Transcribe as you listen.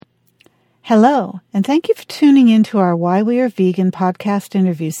Hello, and thank you for tuning in to our Why We Are Vegan podcast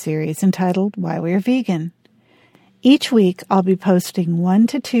interview series entitled Why We Are Vegan. Each week, I'll be posting 1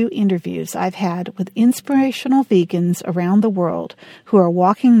 to 2 interviews I've had with inspirational vegans around the world who are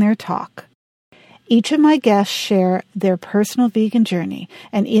walking their talk. Each of my guests share their personal vegan journey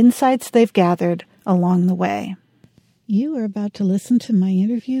and insights they've gathered along the way. You are about to listen to my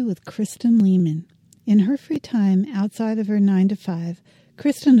interview with Kristen Leemon. In her free time outside of her 9-to-5,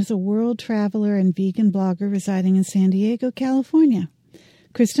 Kristen is a world traveler and vegan blogger residing in San Diego, California.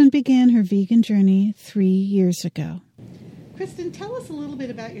 Kristen began her vegan journey 3 years ago. Kristen, tell us a little bit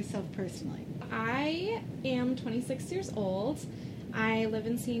about yourself personally. I am 26 years old. I live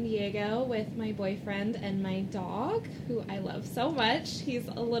in San Diego with my boyfriend and my dog, who I love so much. He's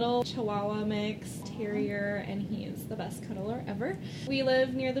a little Chihuahua mix terrier, and he's the best cuddler ever. We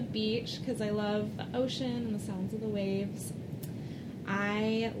live near the beach because I love the ocean and the sounds of the waves.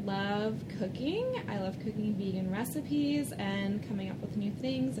 I love cooking. I love cooking vegan recipes and coming up with new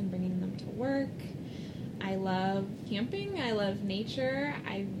things and bringing them to work. I love camping. I love nature.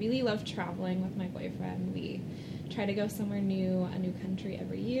 I really love traveling with my boyfriend. We try to go somewhere new, a new country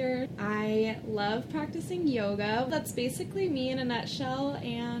every year. I love practicing yoga. That's basically me in a nutshell,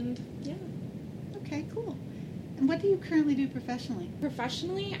 and yeah. Okay, cool. And what do you currently do professionally?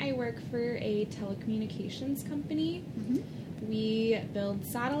 Professionally, I work for a telecommunications company. Mm-hmm. We build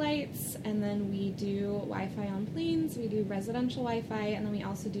satellites, and then we do Wi-Fi on planes, we do residential Wi-Fi, and then we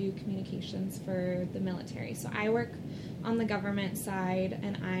also do communications for the military. So I work on the government side,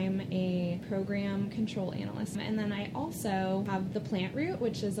 and I'm a program control analyst. And then I also have the Plant Route,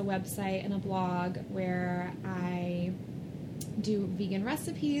 which is a website and a blog where I do vegan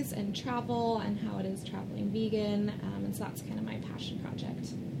recipes and travel and how it is traveling vegan, and so that's kind of my passion project.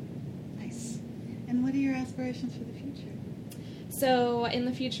 Nice. And what are your aspirations for the future? So in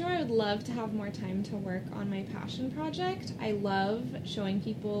the future, I would love to have more time to work on my passion project. I love showing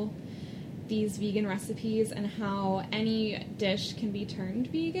people these vegan recipes and how any dish can be turned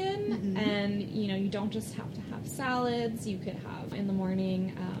vegan. Mm-hmm. And, you don't just have to have salads. You could have, in the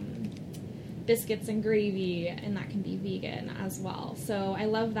morning, biscuits and gravy, and that can be vegan as well. So I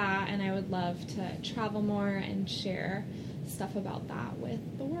love that, and I would love to travel more and share stuff about that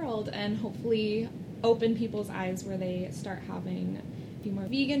with the world, and hopefully open people's eyes where they start having a few more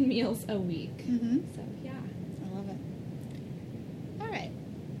vegan meals a week. Mm-hmm. So, yeah. I love it. All right.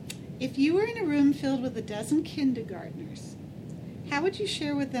 If you were in a room filled with a dozen kindergartners, how would you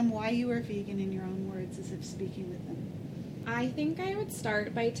share with them why you are vegan in your own words, as if speaking with them? I think I would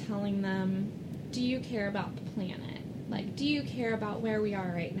start by telling them, do you care about the planet? Like, do you care about where we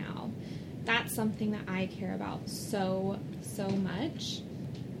are right now? That's something that I care about so much.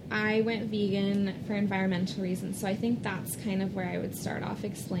 I went vegan for environmental reasons, so I think that's kind of where I would start off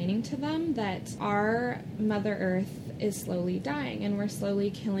explaining to them that our Mother Earth is slowly dying, and we're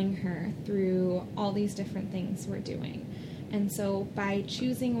slowly killing her through all these different things we're doing. And so by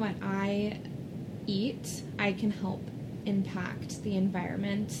choosing what I eat, I can help impact the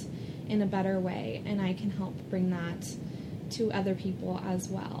environment in a better way, and I can help bring that to other people as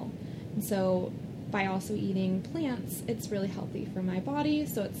well. And so by also eating plants, it's really healthy for my body,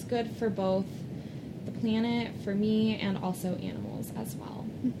 so it's good for both the planet, for me, and also animals as well.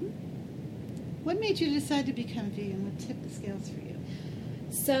 Mm-hmm. What made you decide to become vegan? What tipped the scales for you?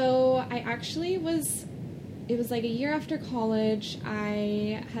 So I actually it was like a year after college.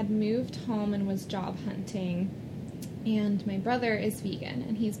 I had moved home and was job hunting, and my brother is vegan,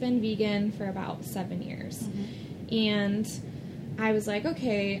 and he's been vegan for about 7 years. Mm-hmm. And I was like,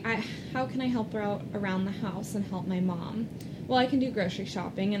 okay, how can I help her out around the house and help my mom? Well, I can do grocery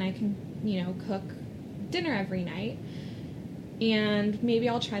shopping, and I can, cook dinner every night. And maybe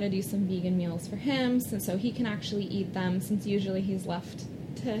I'll try to do some vegan meals for him, so he can actually eat them, since usually he's left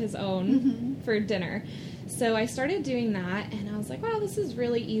to his own mm-hmm. for dinner. So I started doing that, and I was like, wow, this is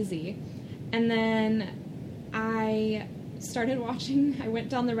really easy. And then I went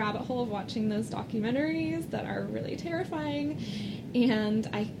down the rabbit hole of watching those documentaries that are really terrifying, and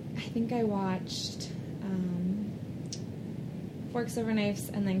I think I watched Forks Over Knives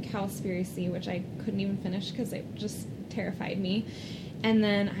and then Cowspiracy, which I couldn't even finish because it just terrified me. And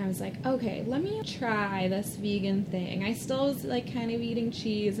then I was like, okay, let me try this vegan thing. I still was kind of eating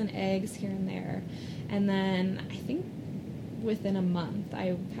cheese and eggs here and there, and then I think within a month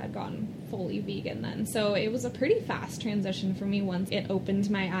I had gone fully vegan then. So it was a pretty fast transition for me once it opened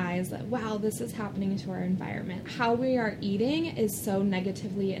my eyes that, wow, this is happening to our environment. How we are eating is so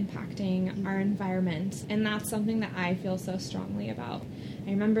negatively impacting our environment, and that's something that I feel so strongly about. I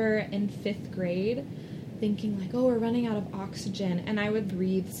remember in 5th grade, thinking like, oh, we're running out of oxygen, and I would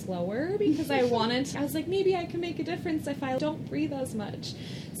breathe slower because I was like, maybe I can make a difference if I don't breathe as much.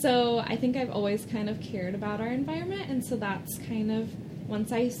 So I think I've always kind of cared about our environment, and so that's kind of,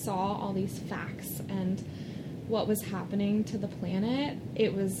 once I saw all these facts and what was happening to the planet,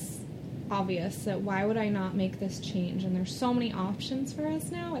 it was obvious that why would I not make this change? And there's so many options for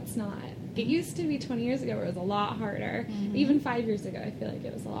us now. It's not. It used to be 20 years ago where it was a lot harder. Mm-hmm. Even 5 years ago, I feel like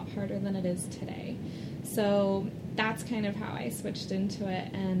it was a lot harder than it is today. So that's kind of how I switched into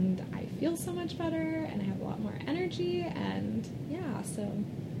it, and I feel so much better, and I have a lot more energy, and yeah, so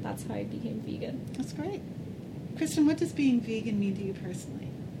that's how I became vegan. That's great. Kristen, what does being vegan mean to you personally?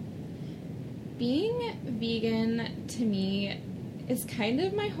 Being vegan to me is kind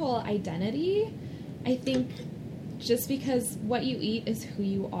of my whole identity. I think just because what you eat is who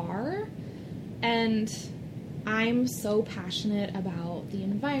you are, and I'm so passionate about the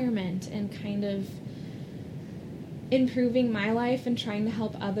environment and kind of improving my life and trying to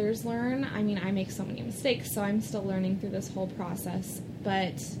help others learn. I mean, I make so many mistakes, so I'm still learning through this whole process,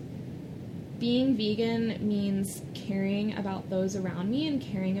 but being vegan means caring about those around me and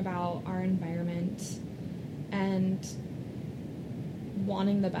caring about our environment and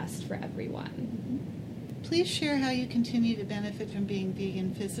wanting the best for everyone. Please share how you continue to benefit from being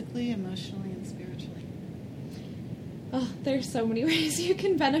vegan physically, emotionally, and spiritually. Oh, there's so many ways you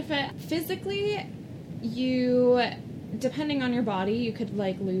can benefit. Physically, you, depending on your body, you could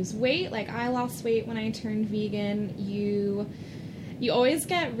lose weight. Like I lost weight when I turned vegan. You always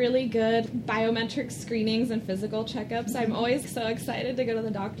get really good biometric screenings and physical checkups. I'm always so excited to go to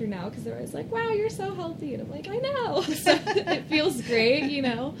the doctor now because they're always like, wow, you're so healthy. And I'm like, I know. So it feels great,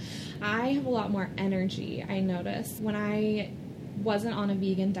 I have a lot more energy, I notice. When I wasn't on a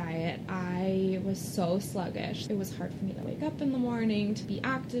vegan diet, I was so sluggish. It was hard for me to wake up in the morning, to be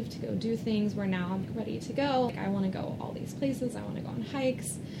active, to go do things, where now I'm ready to go. I want to go all these places. I want to go on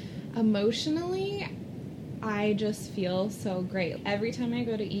hikes. Emotionally, I just feel so great. Every time I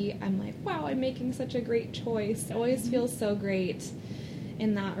go to eat, I'm like, wow, I'm making such a great choice. It always feels so great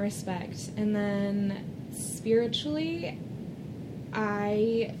in that respect. And then spiritually,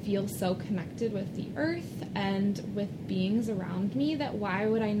 I feel so connected with the earth and with beings around me that why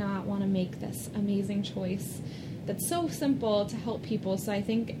would I not want to make this amazing choice that's so simple to help people. So I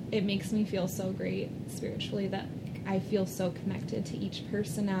think it makes me feel so great spiritually that I feel so connected to each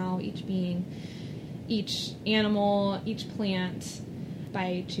person now, each being, each animal, each plant,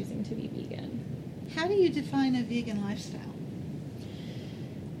 by choosing to be vegan. How do you define a vegan lifestyle?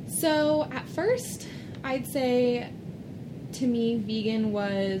 So at first, I'd say to me, vegan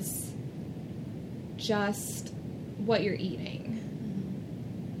was just what you're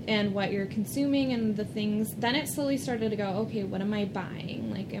eating and what you're consuming and the things. Then it slowly started to go, okay, what am I buying?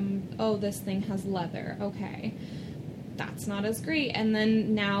 This thing has leather. Okay. That's not as great. And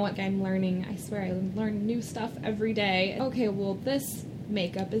then now I'm learning, I swear I learn new stuff every day. Okay, well, this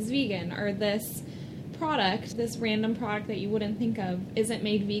makeup is vegan, or this product, this random product that you wouldn't think of, isn't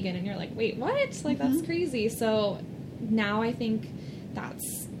made vegan. And you're like, wait, what? That's crazy. So now I think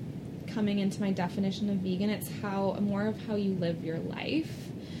that's coming into my definition of vegan. It's more of how you live your life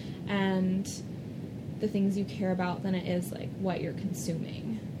and the things you care about than it is what you're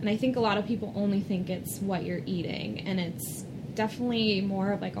consuming. And I think a lot of people only think it's what you're eating, and it's definitely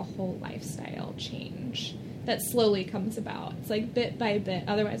more of a whole lifestyle change that slowly comes about. It's bit by bit,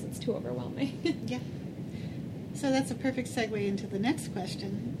 otherwise it's too overwhelming. Yeah. So that's a perfect segue into the next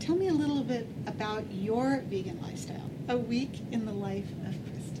question. Tell me a little bit about your vegan lifestyle. A week in the life of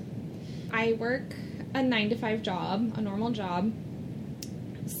Kristen. I work a 9-to-5 job, a normal job.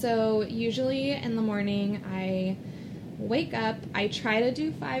 So usually in the morning I wake up, I try to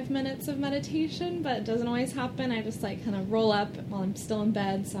do 5 minutes of meditation, but it doesn't always happen. I just kind of roll up while I'm still in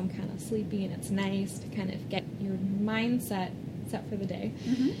bed, so I'm kind of sleepy, and it's nice to kind of get your mindset set for the day.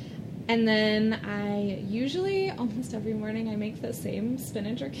 Mm-hmm. And then I usually, almost every morning, I make the same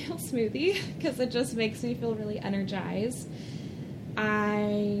spinach or kale smoothie because it just makes me feel really energized.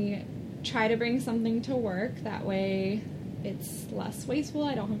 I try to bring something to work. That way it's less wasteful.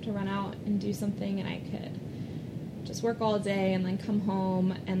 I don't have to run out and do something, and I could just work all day and then come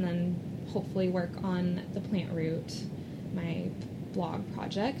home and then hopefully work on the plant root, my blog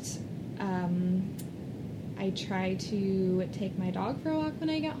project. I try to take my dog for a walk when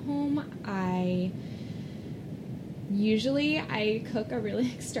I get home. I Usually I cook a really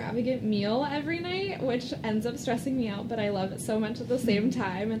extravagant meal every night, which ends up stressing me out, but I love it so much at the same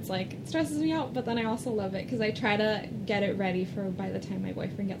time. It's like, it stresses me out, but then I also love it because I try to get it ready for by the time my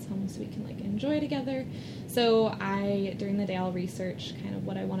boyfriend gets home so we can like enjoy together. So during the day, I'll research kind of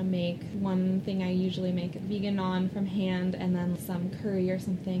what I want to make. One thing I usually make vegan naan from hand, and then some curry or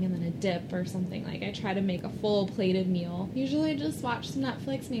something, and then a dip or something. Like, I try to make a full plated meal. Usually I just watch some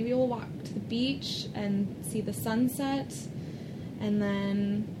Netflix. Maybe we'll walk to the beach and see the sunset, and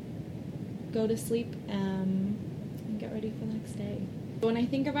then go to sleep and get ready for the next day. When I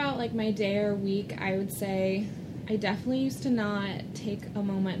think about like my day or week, I would say I definitely used to not take a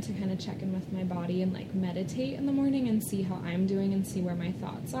moment to kind of check in with my body and like meditate in the morning and see how I'm doing and see where my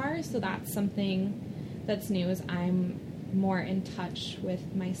thoughts are. So that's something that's new, is I'm more in touch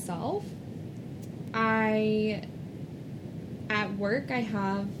with myself. At work,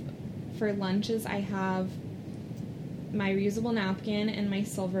 for lunches, I have my reusable napkin and my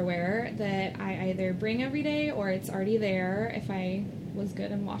silverware that I either bring every day or it's already there if I was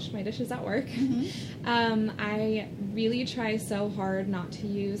good and washed my dishes at work. Mm-hmm. I really try so hard not to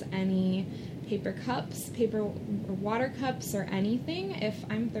use any paper or water cups or anything. If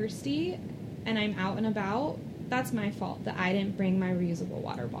I'm thirsty and I'm out and about, that's my fault that I didn't bring my reusable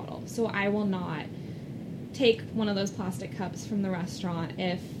water bottle. So I will not take one of those plastic cups from the restaurant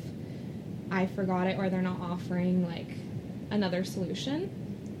if I forgot it or they're not offering like another solution.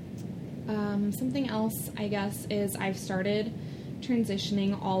 Something else, I guess, is I've started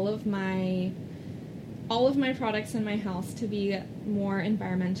transitioning all of my products in my house to be more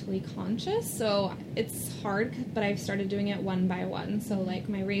environmentally conscious. So it's hard, but I've started doing it one by one. So like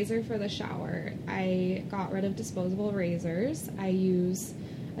my razor for the shower, I got rid of disposable razors. I use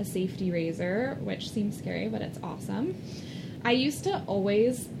a safety razor, which seems scary, but it's awesome. I used to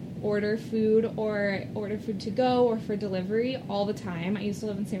always order food to go or for delivery all the time. I used to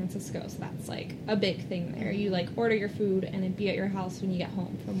live in San Francisco, so that's like a big thing there. You like order your food and it'd be at your house when you get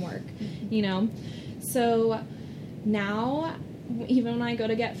home from work, you know? So now, even when I go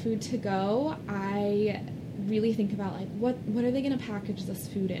to get food to go, I really think about like, what are they going to package this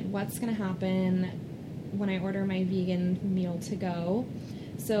food in? What's going to happen when I order my vegan meal to go?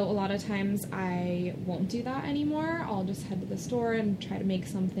 So a lot of times I won't do that anymore. I'll just head to the store and try to make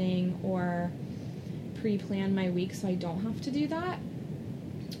something or pre-plan my week so I don't have to do that.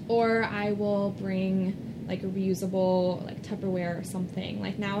 Or I will bring like a reusable like Tupperware or something.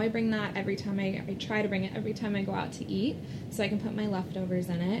 Like now I bring that every time I try to bring it every time I go out to eat so I can put my leftovers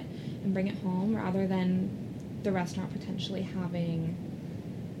in it and bring it home rather than the restaurant potentially having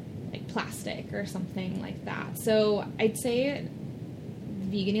like plastic or something like that. So I'd say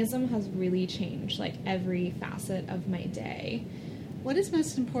veganism has really changed like every facet of my day. What is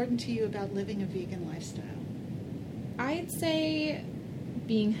most important to you about living a vegan lifestyle? I'd say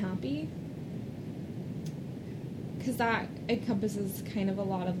being happy, because that encompasses kind of a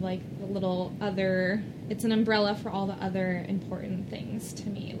lot of like the little other, it's an umbrella for all the other important things to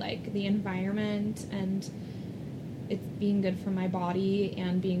me, like the environment and it's being good for my body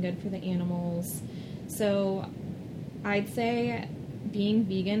and being good for the animals. So I'd say being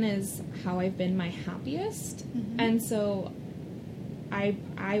vegan is how I've been my happiest. Mm-hmm. And so I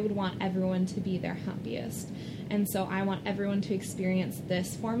would want everyone to be their happiest. And so I want everyone to experience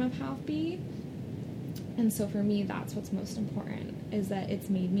this form of happy. And so for me, that's what's most important, is that it's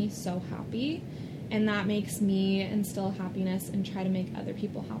made me so happy. And that makes me instill happiness and try to make other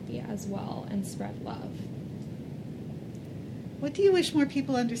people happy as well and spread love. What do you wish more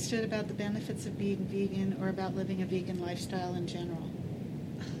people understood about the benefits of being vegan or about living a vegan lifestyle in general?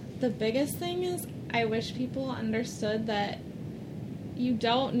 The biggest thing is I wish people understood that you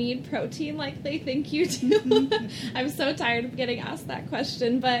don't need protein like they think you do. I'm so tired of getting asked that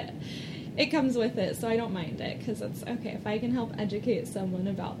question, but it comes with it, so I don't mind it because it's okay. If I can help educate someone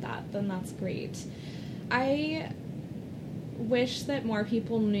about that, then that's great. I wish that more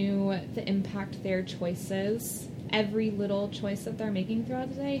people knew the impact their choices, every little choice that they're making throughout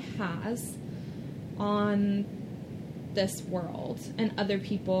the day, has on this world and other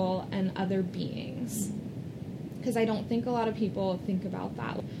people and other beings. Because I don't think a lot of people think about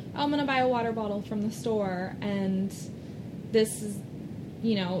that. Oh, I'm going to buy a water bottle from the store, and this is,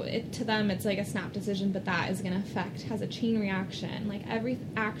 you know, to them it's like a snap decision, but that is going to has a chain reaction. Like every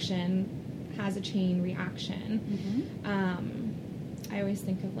action has a chain reaction. Mm-hmm. I always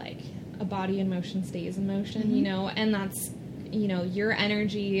think of like a body in motion stays in motion, mm-hmm. you know, and that's, you know, your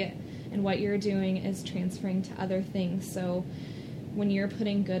energy and what you're doing is transferring to other things. So when you're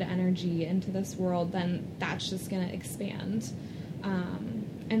putting good energy into this world, then that's just going to expand.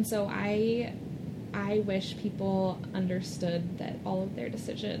 And so I I wish people understood that all of their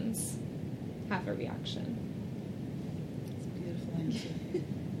decisions have a reaction. That's a beautiful answer.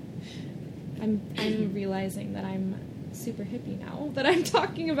 I'm realizing that I'm super hippie now, that I'm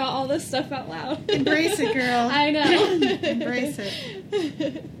talking about all this stuff out loud. Embrace it, girl. I know. Embrace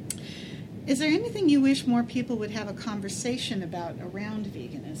it. Is there anything you wish more people would have a conversation about around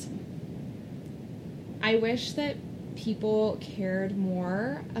veganism? I wish that people cared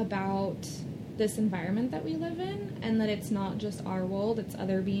more about this environment that we live in, and that it's not just our world, it's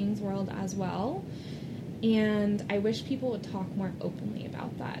other beings' world as well. And I wish people would talk more openly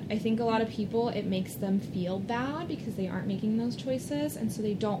about that. I think a lot of people, it makes them feel bad because they aren't making those choices, and so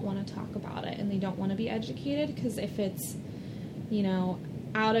they don't want to talk about it, and they don't want to be educated, because if it's, you know,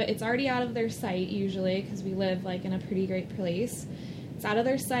 it's already out of their sight usually, because we live like in a pretty great place. It's out of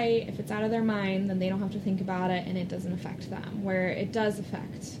their sight. If it's out of their mind, then they don't have to think about it, and it doesn't affect them, where it does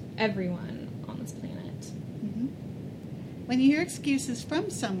affect everyone on this planet. Mm-hmm. When you hear excuses from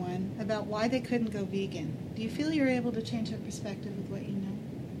someone about why they couldn't go vegan, do you feel you're able to change their perspective with what you know?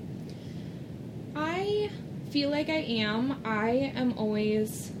 I feel like I am. I am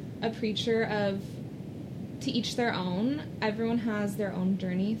always a preacher of to each their own. Everyone has their own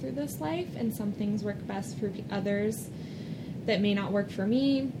journey through this life, and some things work best for others that may not work for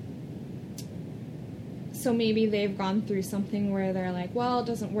me. So maybe they've gone through something where they're like, well, it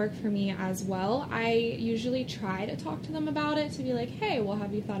doesn't work for me as well. I usually try to talk to them about it, to be like, hey, well,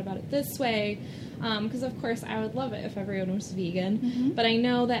 have you thought about it this way? Because, of course, I would love it if everyone was vegan. Mm-hmm. But I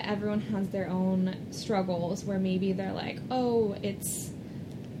know that everyone has their own struggles where maybe they're like, oh, it's...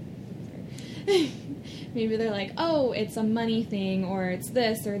 maybe they're like, oh, it's a money thing, or it's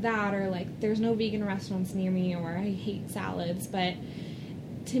this or that, or like, there's no vegan restaurants near me, or I hate salads. But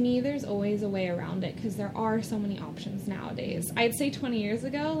to me, there's always a way around it, because there are so many options nowadays. I'd say 20 years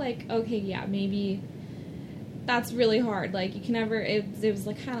ago, like, okay, yeah, maybe that's really hard. Like, you can never, it was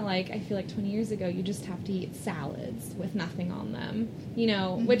like kind of like, I feel like 20 years ago, you just have to eat salads with nothing on them, you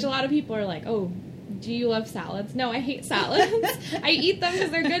know, mm-hmm. which a lot of people are like, oh, do you love salads? No, I hate salads. I eat them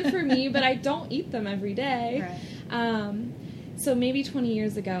because they're good for me, but I don't eat them every day. Right. So maybe 20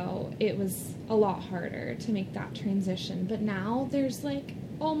 years ago, it was a lot harder to make that transition. But now there's like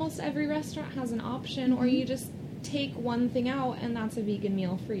almost every restaurant has an option, mm-hmm. or you just take one thing out and that's a vegan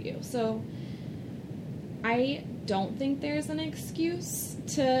meal for you. So I don't think there's an excuse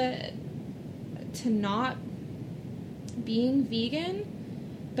to not being vegan.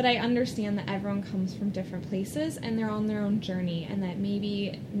 But I understand that everyone comes from different places, and they're on their own journey, and that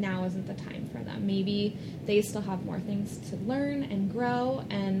maybe now isn't the time for them. Maybe they still have more things to learn and grow,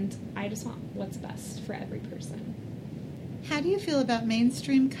 and I just want what's best for every person. How do you feel about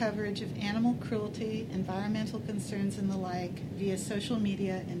mainstream coverage of animal cruelty, environmental concerns, and the like via social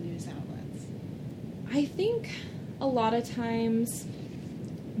media and news outlets? I think a lot of times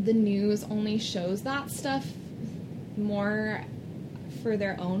the news only shows that stuff more for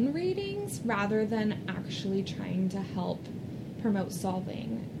their own ratings rather than actually trying to help promote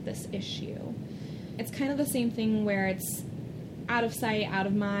solving this issue. It's kind of the same thing where it's out of sight, out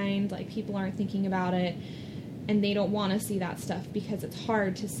of mind, like people aren't thinking about it, and they don't want to see that stuff because it's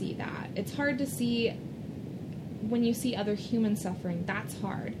hard to see that. It's hard to see when you see other human suffering, that's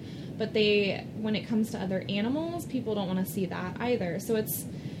hard. But when it comes to other animals, people don't want to see that either. So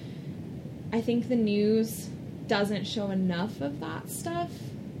I think the news doesn't show enough of that stuff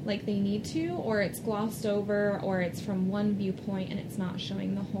like they need to, or it's glossed over, or it's from one viewpoint and it's not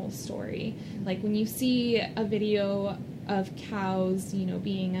showing the whole story. Like when you see a video of cows, you know,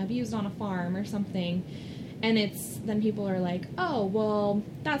 being abused on a farm or something, and then people are like, oh, well,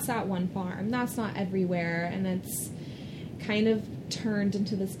 that's that one farm, that's not everywhere, and it's kind of turned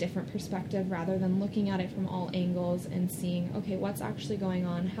into this different perspective rather than looking at it from all angles and seeing, okay, what's actually going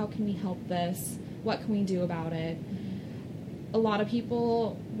on, how can we help this, what can we do about it? A lot of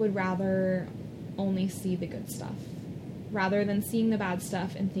people would rather only see the good stuff rather than seeing the bad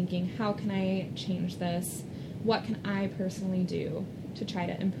stuff and thinking, how can I change this? What can I personally do to try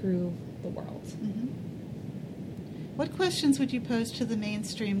to improve the world? Mm-hmm. What questions would you pose to the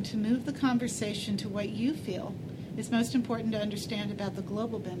mainstream to move the conversation to what you feel is most important to understand about the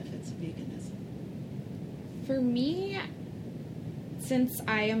global benefits of veganism? For me, since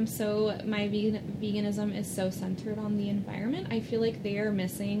my veganism is so centered on the environment, I feel like they are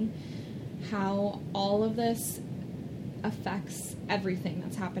missing how all of this affects everything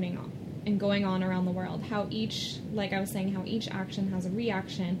that's happening and going on around the world. How each action has a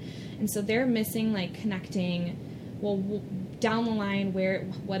reaction. And so they're missing, like, connecting, well, down the line,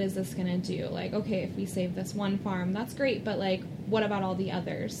 what is this going to do? Like, okay, if we save this one farm, that's great, but like, what about all the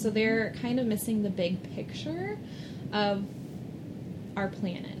others? So they're kind of missing the big picture of our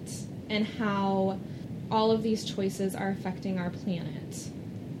planet and how all of these choices are affecting our planet.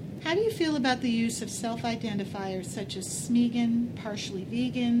 How do you feel about the use of self-identifiers such as Smeagol, partially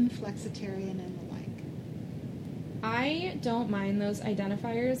vegan, flexitarian, and the like? I don't mind those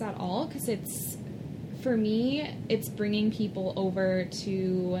identifiers at all, because for me, it's bringing people over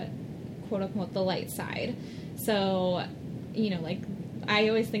to, quote-unquote, the light side. So, like, I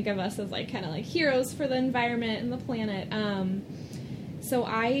always think of us as, like, kind of like heroes for the environment and the planet. So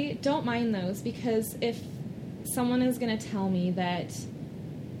I don't mind those, because if someone is going to tell me that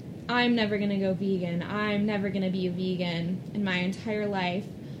I'm never going to go vegan, I'm never going to be a vegan in my entire life,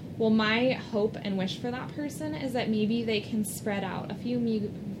 well, my hope and wish for that person is that maybe they can spread out a few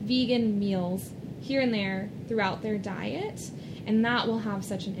vegan meals here and there throughout their diet, and that will have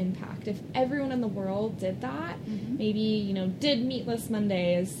such an impact. If everyone in the world did that, maybe, did meatless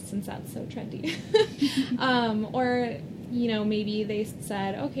Mondays, since that's so trendy, or, maybe they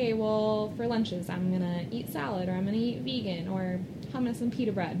said, okay, well, for lunches, I'm going to eat salad, or I'm going to eat vegan, or hummus and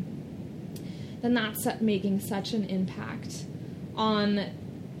pita bread, then that's making such an impact on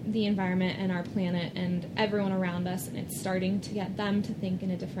the environment and our planet and everyone around us, and it's starting to get them to think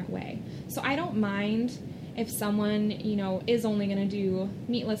in a different way. So I don't mind if someone, is only going to do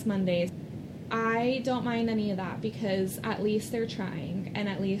meatless Mondays. I don't mind any of that, because at least they're trying, and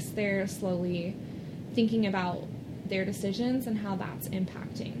at least they're slowly thinking about their decisions and how that's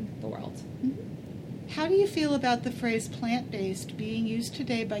impacting the world. How do you feel about the phrase plant-based being used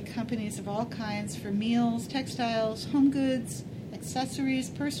today by companies of all kinds for meals, textiles, home goods, accessories,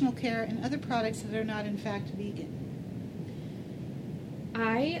 personal care, and other products that are not, in fact, vegan?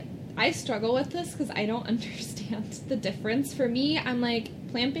 I struggle with this because I don't understand the difference. For me, I'm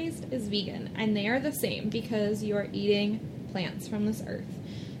like, plant-based is vegan, and they are the same because you are eating plants from this earth.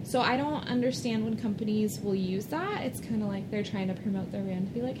 So I don't understand when companies will use that. It's kind of like they're trying to promote their brand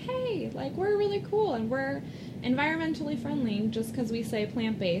to be like, hey, like, we're really cool and we're environmentally friendly just because we say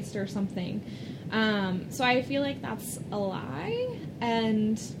plant-based or something. So I feel like that's a lie,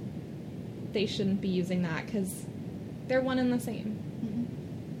 and they shouldn't be using that because they're one and the same.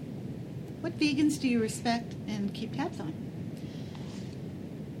 What vegans do you respect and keep tabs on?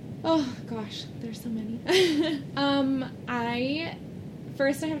 Oh, gosh, there's so many.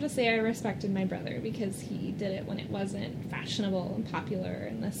 First, I have to say I respected my brother because he did it when it wasn't fashionable and popular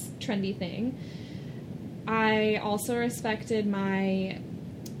and this trendy thing. I also respected I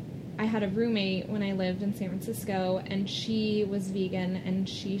had a roommate when I lived in San Francisco, and she was vegan, and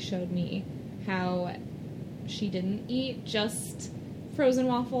she showed me how she didn't eat just frozen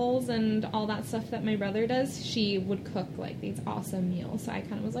waffles and all that stuff that my brother does. She would cook, like, these awesome meals. So I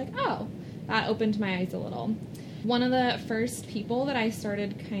kind of was like, oh, that opened my eyes a little. One of the first people that I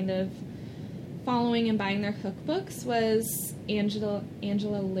started kind of following and buying their cookbooks was Angela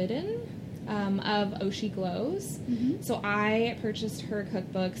Liddon of Oh She Glows. So I purchased her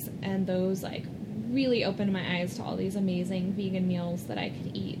cookbooks, and those, like, really opened my eyes to all these amazing vegan meals that I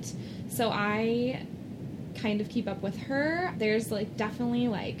could eat. So I kind of keep up with her. There's, like, definitely,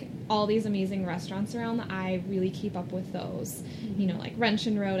 like, all these amazing restaurants around that I really keep up with those. Like Wrench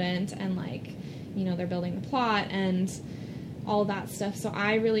and Rodent, and, like, they're building the plot and all that stuff. So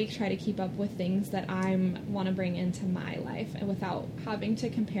I really try to keep up with things that I want to bring into my life, and without having to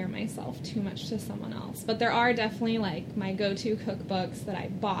compare myself too much to someone else. But there are definitely, like, my go-to cookbooks that I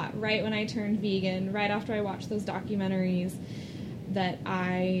bought right when I turned vegan, right after I watched those documentaries, that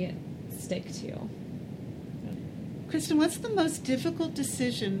I stick to. Kristen, what's the most difficult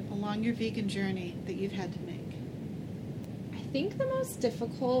decision along your vegan journey that you've had to make? I think the most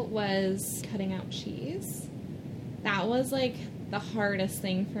difficult was cutting out cheese. That was, like, the hardest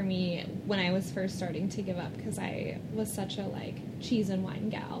thing for me when I was first starting to give up, because I was such a, like, cheese and wine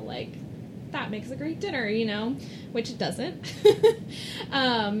gal. Like, that makes a great dinner, which it doesn't.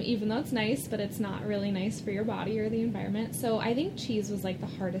 Even though it's nice, but it's not really nice for your body or the environment. So I think cheese was, like, the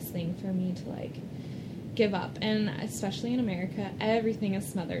hardest thing for me to, like, give up. And especially in America, everything is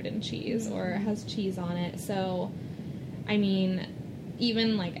smothered in cheese or has cheese on it. So, I mean,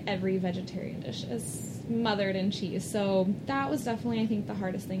 even, like, every vegetarian dish is smothered in cheese. So that was definitely, I think, the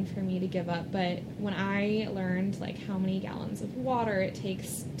hardest thing for me to give up. But when I learned, like, how many gallons of water it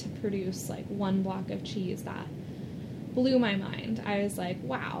takes to produce, like, one block of cheese, that blew my mind. I was like,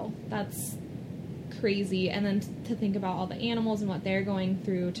 wow, that's crazy. And then to think about all the animals and what they're going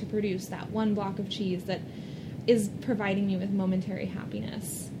through to produce that one block of cheese that is providing me with momentary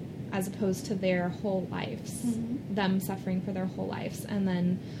happiness. as opposed to their whole lives, Mm-hmm. them suffering for their whole lives, and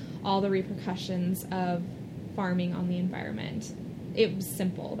then all the repercussions of farming on the environment. It was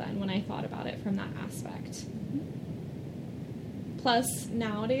simple then when I thought about it from that aspect. Plus,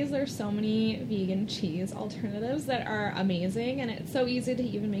 nowadays there's so many vegan cheese alternatives that are amazing, and it's so easy to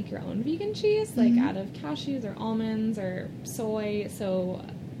even make your own vegan cheese, like out of cashews or almonds or soy, so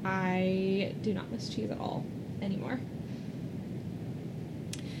I do not miss cheese at all anymore.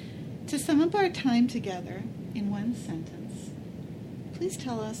 To sum up our time together in one sentence, please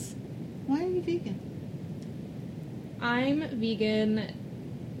tell us, why are you vegan? I'm vegan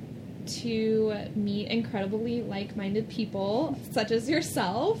to meet incredibly like-minded people, such as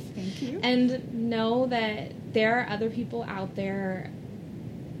yourself. Thank you. And know that there are other people out there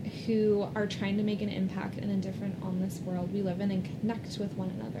who are trying to make an impact and a difference on this world we live in and connect with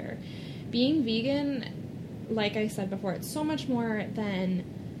one another. Being vegan, like I said before, it's so much more than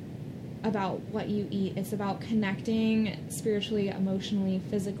about what you eat. It's about connecting spiritually, emotionally,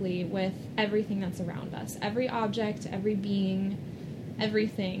 physically with everything that's around us. Every object, every being,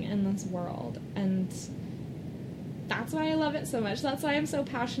 everything in this world. And that's why I love it so much. That's why I'm so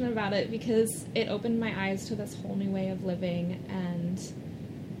passionate about it, because it opened my eyes to this whole new way of living and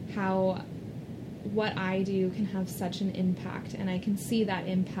how what I do can have such an impact, and I can see that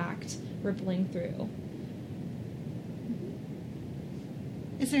impact rippling through.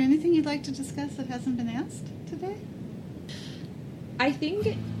 Is there anything you'd like to discuss that hasn't been asked today? I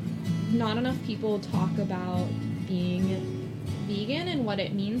think not enough people talk about being vegan and what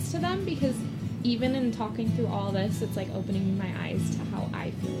it means to them, because even in talking through all this, it's like opening my eyes to how I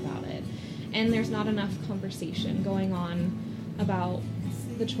feel about it. And there's not enough conversation going on about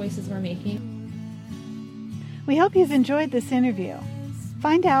the choices we're making. We hope you've enjoyed this interview.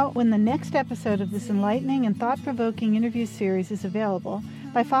 Find out when the next episode of this enlightening and thought-provoking interview series is available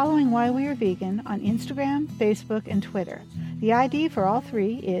by following Why We Are Vegan on Instagram, Facebook, and Twitter. The ID for all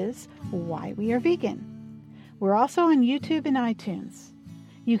three is Why We Are Vegan. We're also on YouTube and iTunes.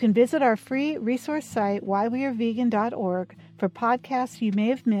 You can visit our free resource site, whywearevegan.org, for podcasts you may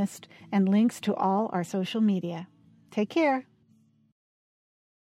have missed and links to all our social media. Take care.